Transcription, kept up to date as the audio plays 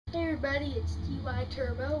everybody, it's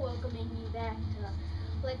TYTurbo welcoming you back to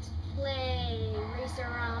Let's Play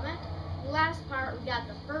Race-ORama. Last part we got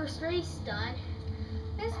the first race done.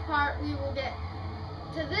 This part we will get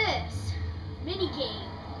to this mini game.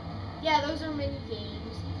 Yeah, those are mini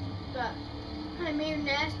games. But I made a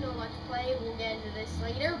national Let's Play. We'll get into this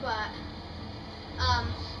later. But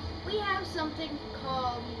we have something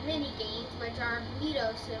called mini games, which are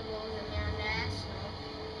Guido symbols, and they're national.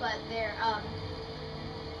 But they're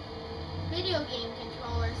video game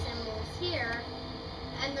controller symbols here,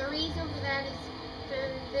 and the reason for that is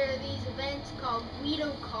there are these events called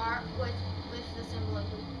Guido Kart with the symbol of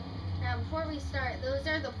Guido. Now before we start, those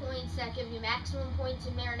are the points that give you maximum points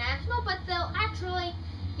in International, but they'll actually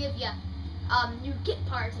give you new kit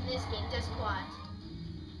parts in this game, just watch.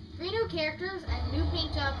 3 new characters and new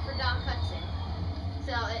paint job for Doc Hudson.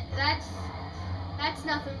 So that's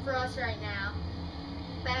nothing for us right now.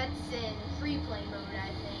 That's in free play mode, I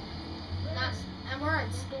think. And we're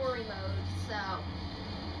in story mode, so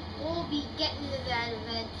we'll be getting to that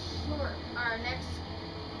event short. Our next,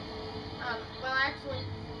 well, actually,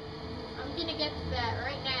 I'm gonna get to that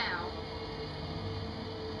right now.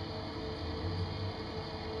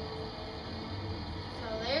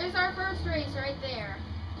 So there's our first race right there.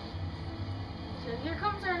 So here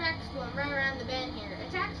comes our next one, right around the bend here.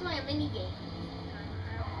 It's actually a mini game.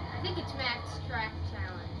 I think it's Max Track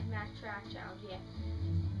Challenge, yeah.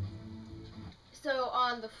 So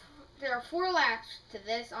there are 4 laps to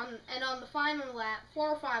this, and on the final lap, 4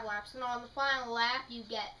 or 5 laps, and on the final lap you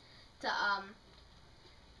get to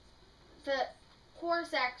the course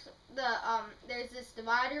there's this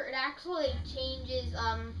divider. It actually changes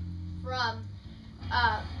from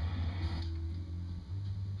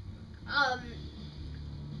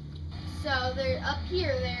so there up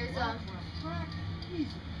here there's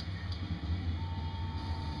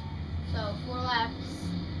so 4 laps.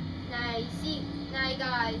 Now you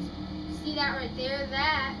guys see that right there?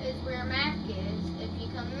 That is where Mac is. If you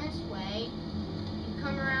come this way, you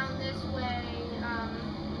come around this way,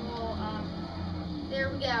 there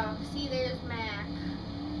we go. See, there's Mac.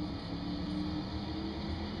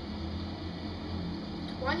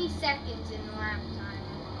 20 seconds in the lap time.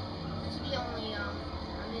 This will be only a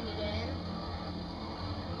minute in.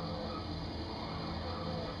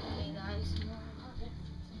 Okay guys,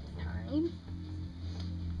 time.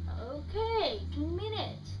 Okay, 2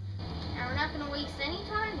 minutes. Now we're not going to waste any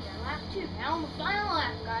time here. Lap 2. Now on the final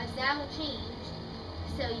lap, guys, that will change.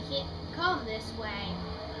 So you can't come this way.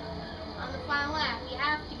 On the final lap, you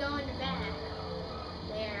have to go in the back.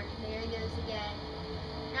 There he goes again.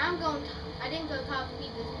 Now I didn't go top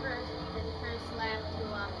speed the first lap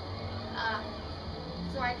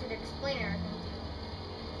so I could explain everything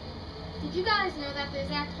to you. Did you guys know that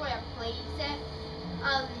there's actually a play set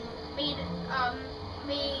made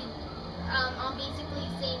on basically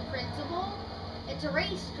the same principle? It's a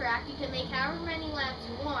racetrack. You can make however many laps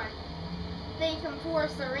you want. They can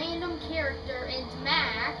force a random character into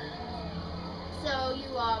Mac. So you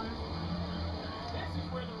This is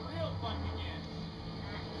where the real fun begins.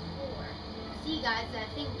 See guys, that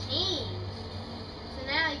thing changed. So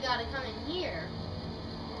now you gotta come in here.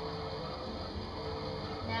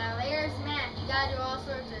 Now there's Mac. You gotta do all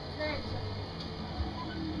sorts of tricks.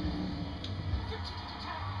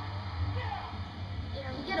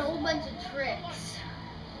 We get a whole bunch of tricks.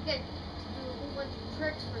 We get to do a whole bunch of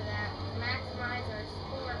tricks for that to maximize our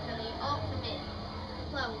score to the ultimate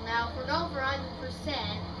level. Now, if we're going for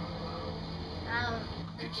 100%,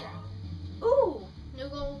 ooh, new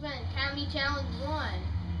goal event, Academy Challenge 1.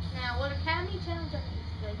 Now, what Academy Challenge is?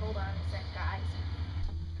 Wait, hold on a sec, guys.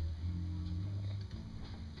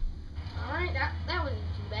 Alright, that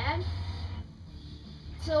wasn't too bad.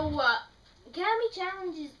 So, Academy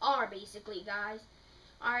Challenges are basically, guys,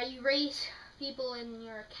 you race people in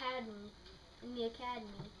your academy,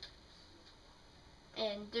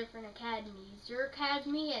 and different academies. Your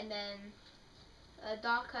academy, and then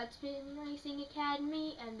Doc Hudson Racing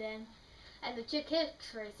Academy, and the Chick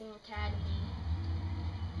Hicks Racing Academy.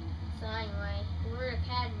 So anyway, we're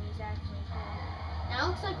academies actually. Now it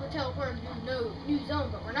looks like we're teleporting to new zone,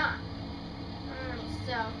 but we're not.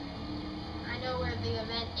 So I know where the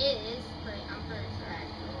event is. I'm pretty sure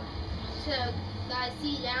actually. So guys,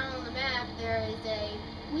 see down on the map there is a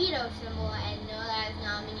Guido symbol, and no, that is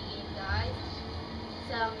not a mini game, guys.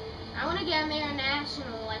 So I want to get a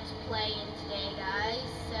international Let's Play in today, guys.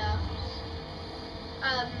 So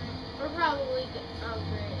we're probably oh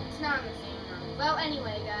great, it's not in the same room. Well,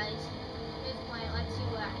 anyway, guys, here's the plan. Let's see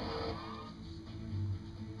what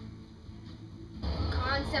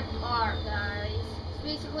concept art, guys. So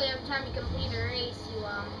basically, every time you complete a race, you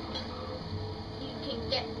can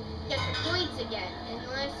get get the points again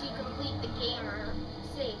unless you complete the game or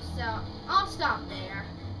save. So I'll stop there.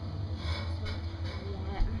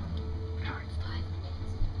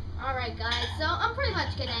 Alright guys, so I'm pretty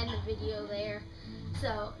much gonna end the video there.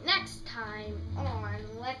 So next time on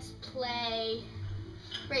Let's Play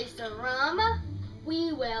Race-ORama,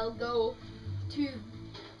 we'll go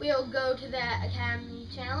to that Academy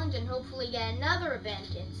Challenge and hopefully get another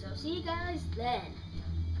event in. So see you guys then.